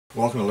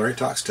Welcome to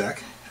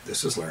LarryTalksTech.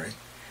 This is Larry,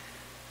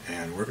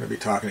 and we're going to be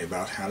talking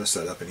about how to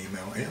set up an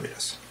email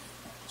alias.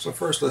 So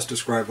first, let's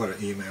describe what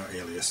an email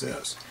alias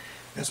is.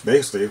 It's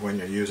basically when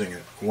you're using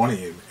one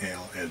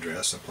email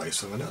address in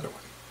place of another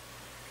one.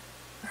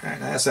 All right,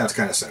 now that sounds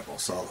kind of simple.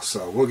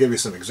 So we'll give you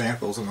some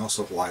examples and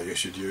also why you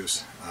should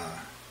use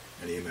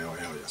an email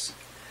alias.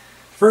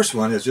 First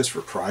one is just for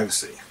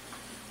privacy.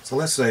 So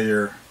let's say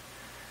you're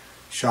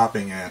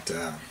shopping at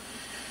a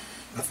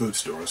food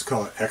store. Let's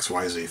call it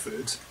XYZ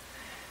Foods.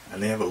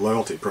 And they have a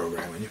loyalty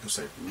program, and you can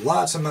save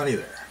lots of money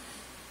there.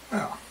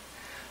 Well,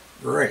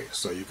 great.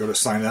 So you go to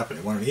sign up, and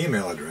you want an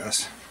email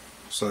address.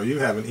 So you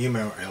have an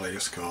email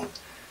alias called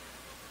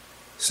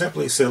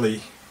Simply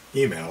Silly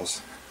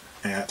Emails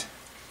at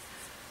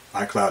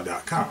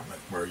iCloud.com,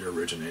 where your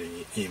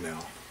originating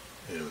email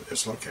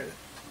is located.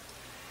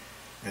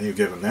 And you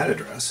give them that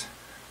address,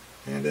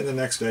 and then the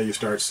next day you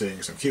start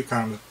seeing some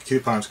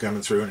coupons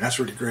coming through, and that's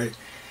really great.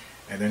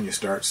 And then you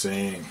start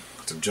seeing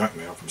some junk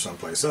mail from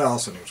someplace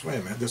else, and you say, wait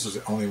a minute, this is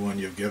the only one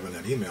you've given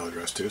an email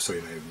address to, so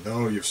you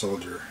know you've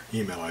sold your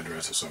email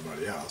address to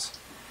somebody else.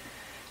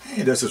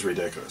 Hey, this is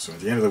ridiculous. And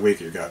at the end of the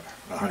week, you've got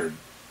 100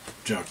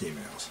 junk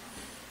emails.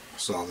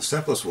 So the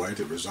simplest way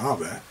to resolve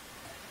that,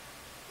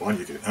 one,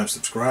 you can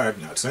unsubscribe,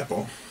 not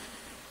simple,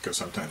 because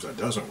sometimes that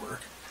doesn't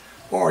work,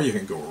 or you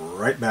can go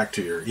right back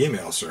to your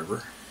email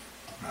server,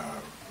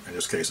 in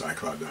this case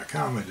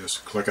iCloud.com, and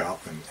just click out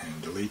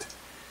and delete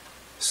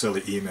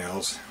silly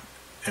emails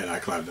at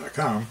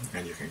iCloud.com,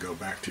 and you can go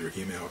back to your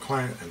email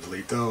client and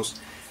delete those,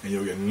 and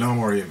you'll get no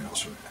more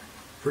emails from that.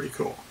 Pretty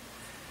cool.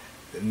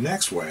 The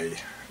next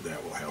way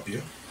that will help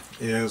you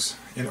is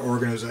in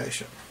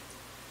organization.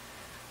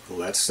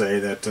 Let's say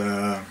that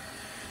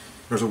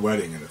there's a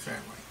wedding in the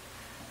family.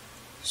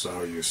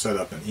 So you set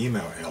up an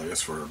email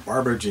alias for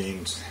Barbara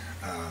Jean's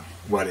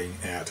wedding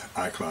at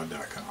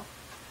iCloud.com.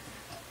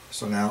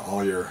 So now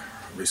all your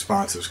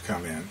responses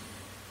come in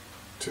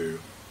to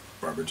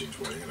Barbara Jean's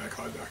wedding at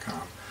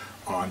iCloud.com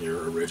on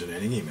your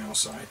originating email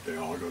site. They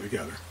all go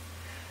together,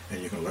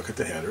 and you can look at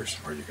the headers,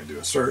 or you can do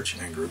a search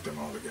and group them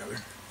all together,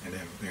 and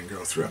then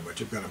go through them. But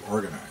you've got them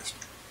organized,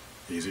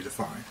 easy to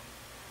find.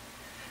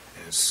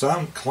 And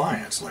some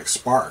clients, like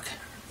Spark,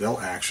 they'll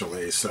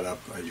actually set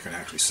up. You can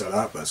actually set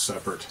up a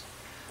separate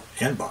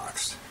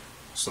inbox,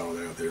 so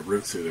they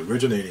route through the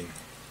originating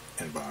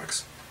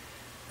inbox,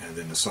 and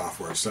then the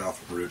software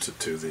itself routes it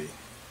to the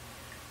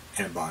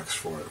inbox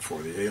for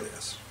the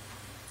alias.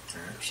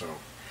 All right, so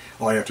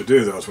all you have to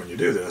do, though, is when you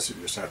do this, you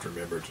just have to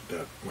remember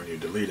that when you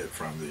delete it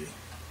from the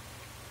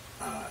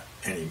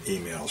any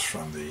emails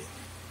from the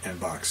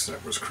inbox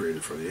that was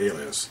created for the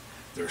alias,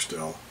 they're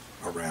still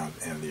around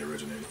in the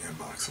originating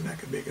inbox, and that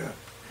could be good.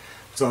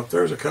 So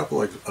there's a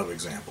couple of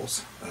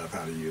examples of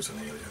how to use an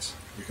alias.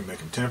 You can make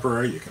them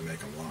temporary, you can make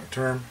them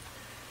long-term,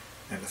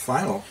 and the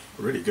final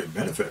really good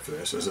benefit for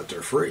this is that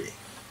they're free.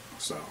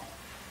 So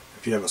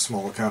if you have a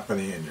small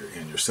company and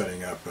you're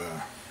setting up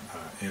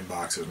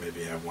inboxes, maybe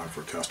you have one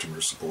for customer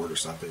support or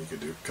something, you could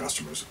do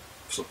customer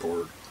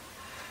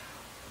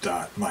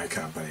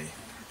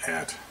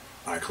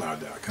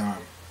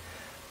support.mycompany@iCloud.com.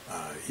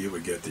 You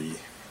would get the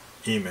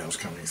emails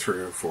coming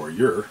through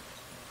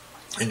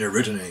in your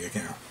originating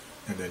account,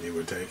 and then you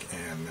would take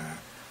and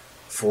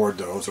forward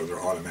those, or they're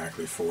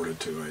automatically forwarded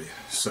to a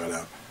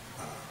setup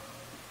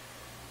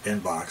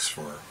inbox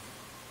for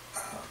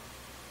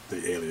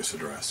the alias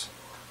address.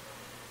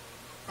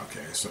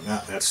 Okay, so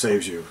now that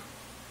saves you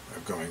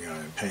of going out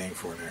and paying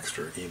for an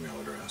extra email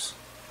address.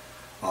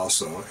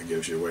 Also, it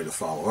gives you a way to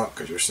follow up,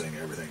 because you're seeing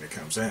everything that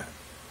comes in.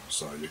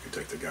 So you could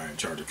take the guy in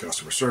charge of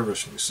customer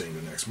service, and you see him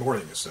the next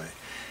morning and say,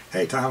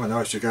 hey Tom, I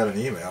noticed you got an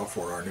email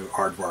for our new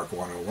Aardvark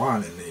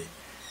 101, and the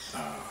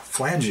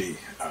flange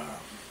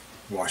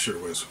washer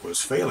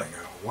was failing.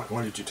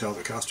 What did you tell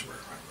the customer?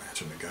 I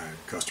imagine the guy in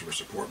customer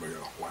support would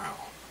go, wow,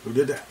 who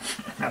did that?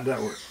 How'd that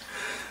work?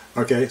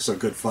 Okay, so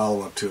good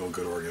follow-up tool,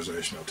 good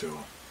organizational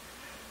tool.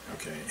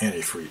 Okay, and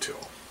a free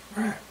tool.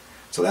 All right,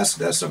 so that's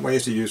some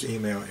ways to use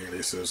email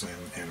aliases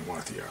and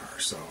what they are.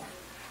 So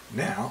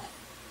now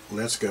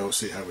let's go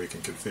see how we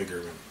can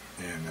configure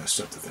and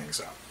set the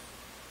things up.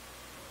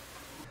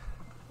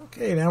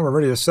 Okay, now we're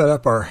ready to set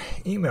up our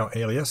email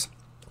alias,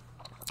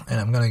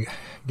 and I'm going to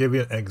give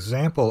you an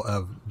example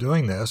of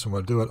doing this, and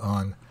we'll do it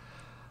on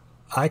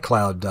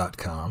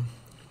iCloud.com,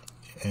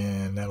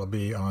 and that'll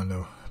be on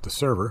the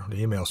server,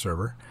 the email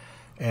server,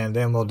 and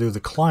then we'll do the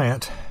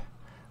client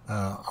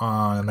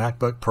on a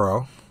MacBook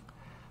Pro,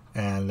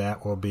 and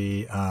that will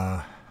be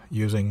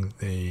using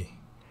the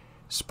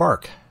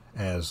Spark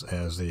as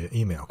the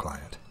email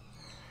client.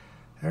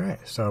 All right,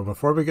 so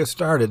before we get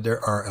started,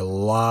 there are a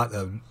lot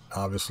of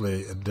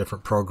obviously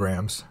different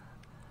programs,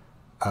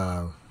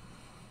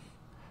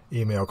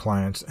 email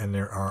clients, and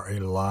there are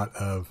a lot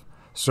of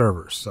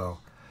servers. So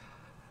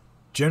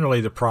generally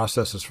the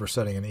processes for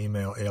setting an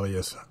email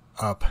alias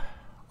up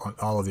on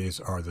all of these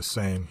are the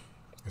same.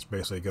 It's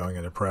basically going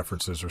into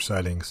preferences or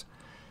settings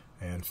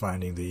and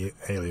finding the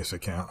alias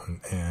account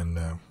and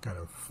kind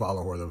of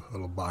follow where the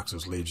little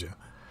boxes lead you.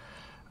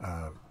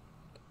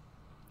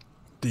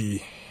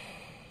 The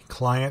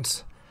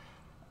clients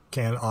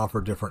can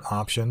offer different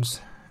options,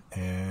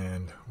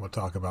 and we'll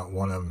talk about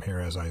one of them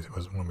here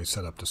when we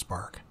set up the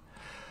Spark.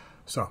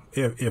 So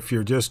if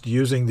you're just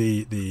using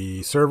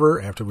the server,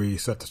 after we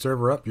set the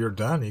server up, you're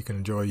done. You can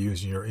enjoy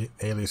using your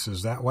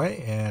aliases that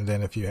way. And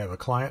then if you have a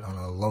client on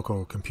a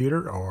local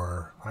computer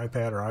or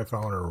iPad or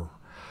iPhone or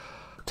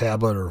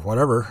tablet or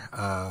whatever,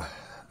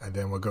 and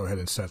then we'll go ahead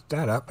and set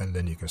that up, and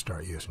then you can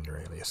start using your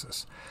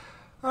aliases.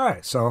 All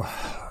right, so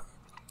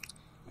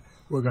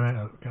we're going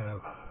to kind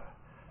of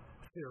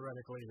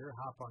theoretically here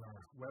hop on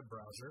our web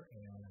browser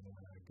and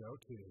go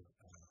to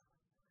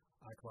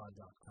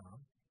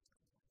iCloud.com.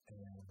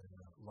 and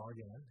log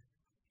in,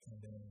 and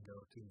then go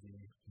to the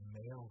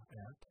Mail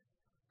app,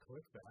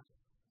 click that,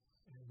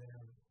 and then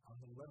on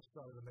the left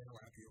side of the Mail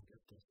app you'll get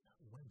this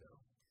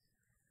window.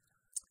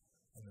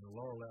 And in the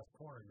lower left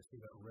corner you see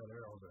that red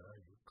arrow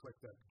there. You click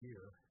that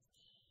gear,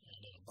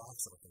 and then a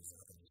box opens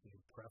up, and you see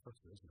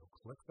Preferences. You'll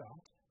click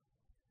that,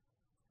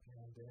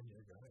 and then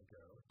you're going to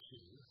go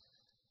to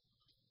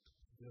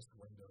this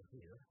window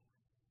here,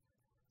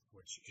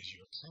 which is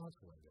your accounts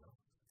window.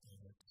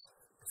 And you'll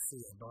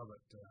see above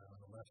it on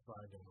the left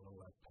side in the little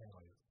left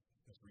panel,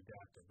 it's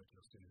redacted, but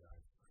you'll see that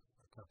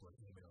a couple of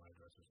email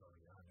addresses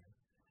already on there.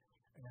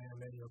 And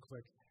then you'll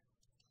click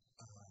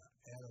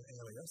Add an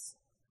Alias.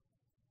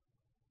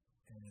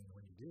 And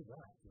when you do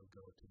that, you'll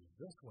go to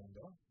this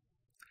window.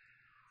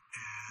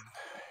 And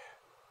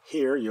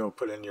here you'll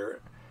put in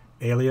your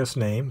alias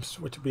names,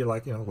 which would be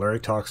like,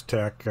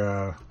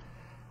 LarryTalksTech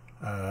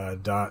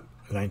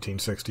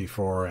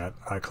 .1964 at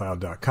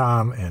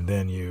iCloud.com, and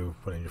then you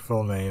put in your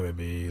full name. It'd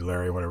be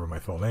Larry, whatever my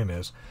full name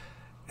is,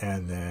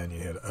 and then you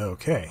hit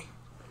OK.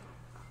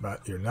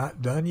 But you're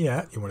not done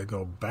yet. You want to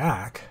go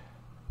back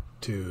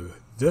to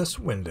this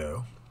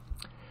window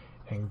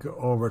and go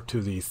over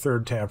to the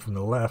third tab from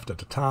the left at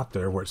the top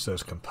there where it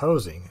says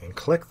Composing, and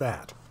click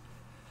that.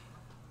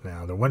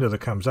 Now the window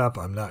that comes up,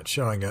 I'm not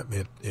showing it.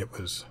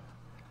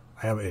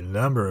 I have a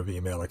number of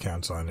email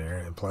accounts on there,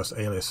 and plus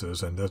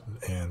aliases, and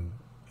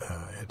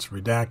it's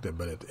redacted,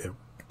 but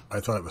I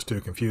thought it was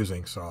too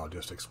confusing, so I'll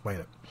just explain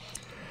it.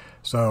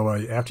 So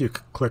after you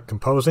click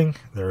Composing,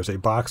 there's a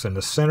box in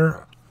the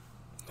center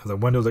of the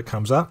window that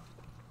comes up,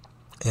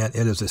 and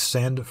it is a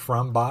Send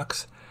From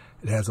box.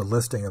 It has a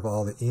listing of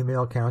all the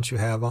email accounts you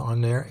have on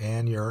there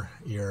and your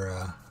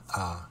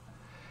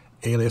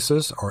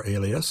aliases or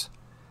alias.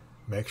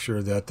 Make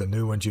sure that the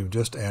new ones you've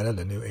just added,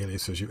 the new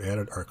aliases you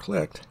added, are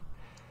clicked.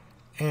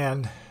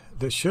 And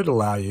this should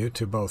allow you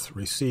to both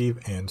receive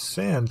and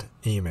send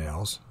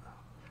emails,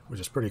 which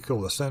is pretty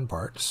cool, the send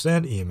part,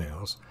 send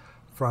emails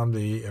from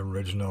the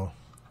original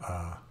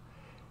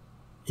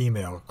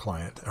email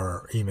client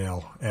or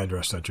email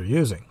address that you're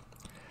using.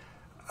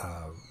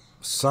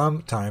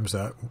 Sometimes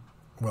that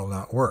will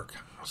not work,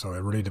 so it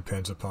really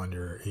depends upon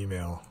your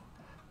email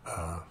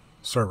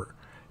server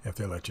if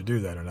they let you do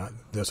that or not.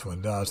 This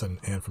one does,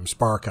 and from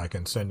Spark I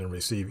can send and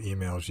receive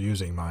emails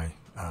using my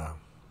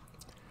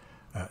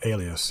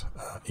alias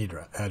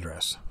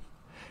address.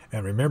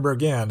 And remember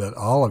again that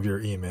all of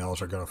your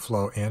emails are going to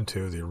flow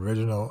into the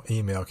original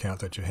email account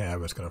that you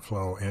have. It's going to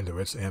flow into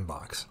its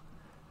inbox.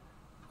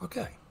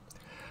 Okay.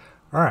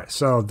 All right,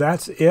 so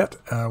that's it.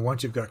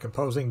 Once you've got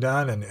composing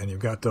done and you've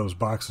got those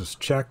boxes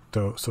checked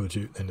so that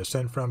you, in the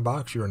Send From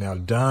box, you are now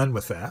done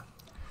with that.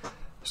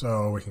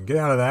 So we can get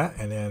out of that,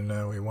 and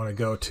then we want to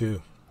go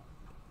to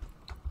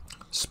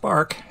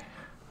Spark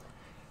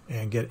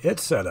and get it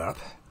set up.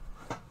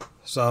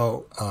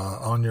 So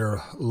on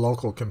your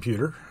local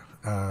computer,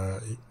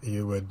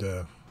 you would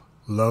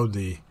load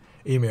the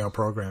email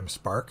program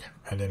Spark,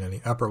 and then in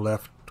the upper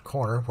left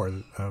corner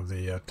of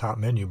the top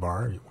menu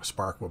bar,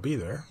 Spark will be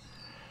there.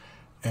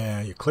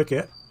 And you click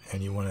it,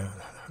 and you want to,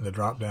 in the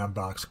drop-down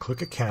box,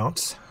 click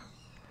Accounts.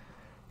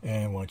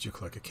 And once you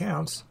click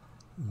Accounts,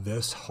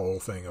 this whole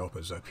thing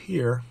opens up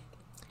here.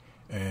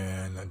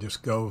 And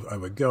I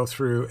would go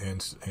through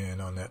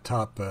and on that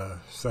top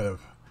set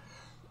of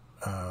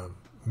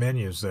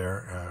menus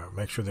there,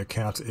 make sure the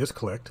Accounts is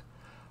clicked.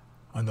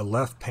 On the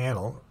left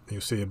panel,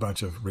 you see a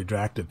bunch of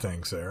redacted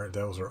things there.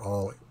 Those are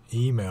all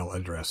email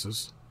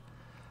addresses.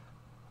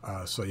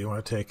 So you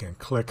want to take and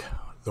click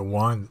the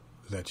one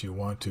that you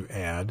want to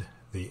add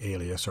the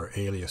alias or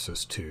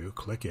aliases to,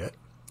 click it,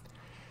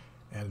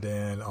 and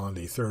then on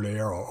the third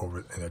arrow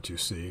over that you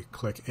see,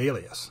 click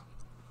Alias.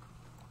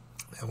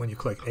 And when you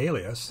click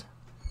Alias,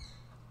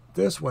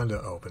 this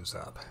window opens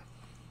up,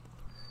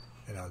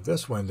 and on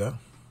this window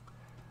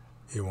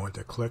you want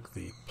to click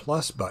the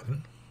plus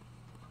button,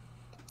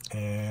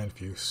 and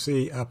if you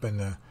see up in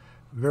the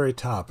very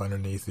top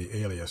underneath the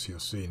alias, you'll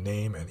see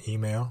name and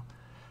email.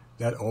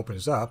 That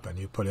opens up, and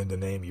you put in the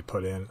name you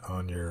put in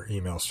on your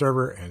email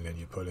server, and then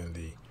you put in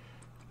the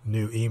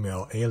new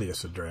email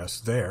alias address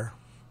there,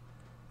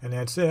 and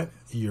that's it.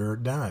 You're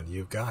done.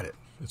 You've got it.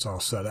 It's all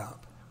set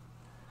up.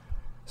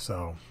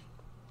 So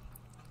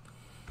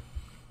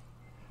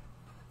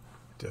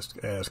just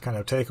as kind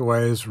of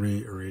takeaways,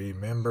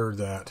 remember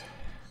that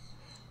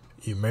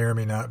you may or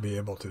may not be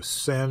able to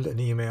send an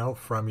email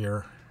from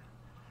your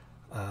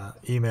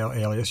email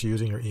alias,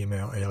 using your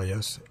email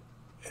alias,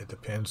 it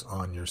depends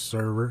on your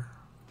server,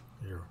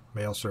 your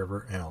mail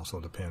server, and also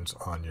depends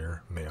on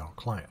your mail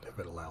client if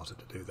it allows it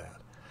to do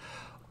that.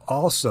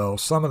 Also,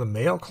 some of the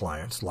mail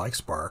clients, like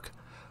Spark,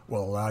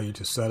 will allow you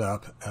to set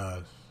up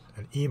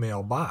an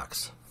email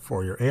box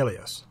for your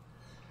alias.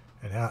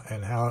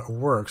 And how it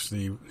works,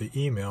 the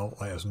email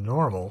as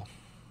normal,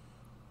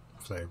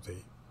 say the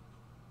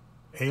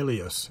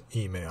alias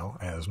email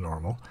as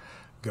normal,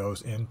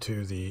 goes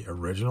into the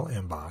original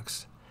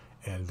inbox,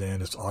 and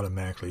then it's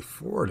automatically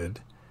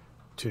forwarded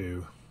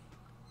to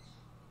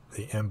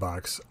the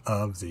inbox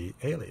of the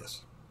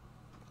alias.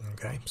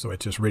 Okay, so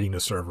it's just reading the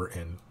server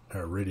and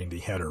reading the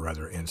header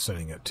rather, and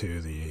sending it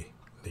to the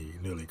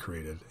newly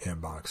created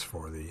inbox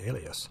for the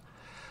alias,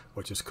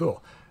 which is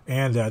cool.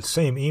 And that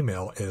same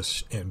email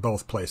is in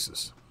both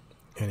places.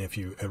 And if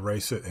you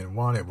erase it in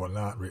one, it will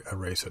not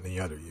erase it in the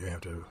other. You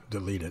have to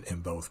delete it in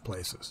both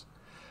places.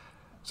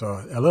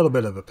 So a little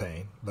bit of a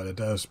pain, but it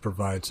does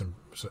provide some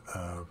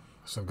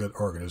good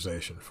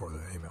organization for the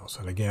emails.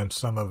 And again,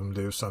 some of them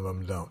do, some of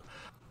them don't.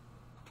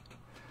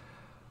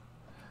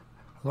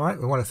 All right,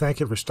 we want to thank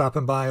you for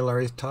stopping by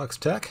Larry Talks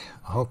Tech.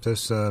 I hope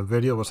this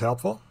video was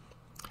helpful.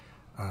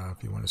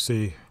 If you want to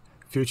see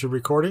future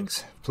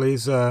recordings,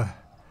 please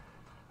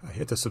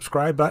hit the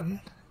subscribe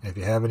button. If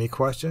you have any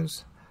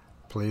questions,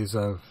 please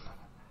fill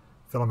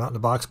them out in the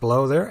box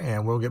below there,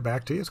 and we'll get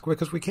back to you as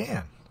quick as we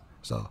can.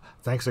 So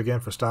thanks again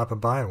for stopping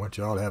by. I want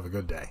you all to have a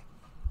good day.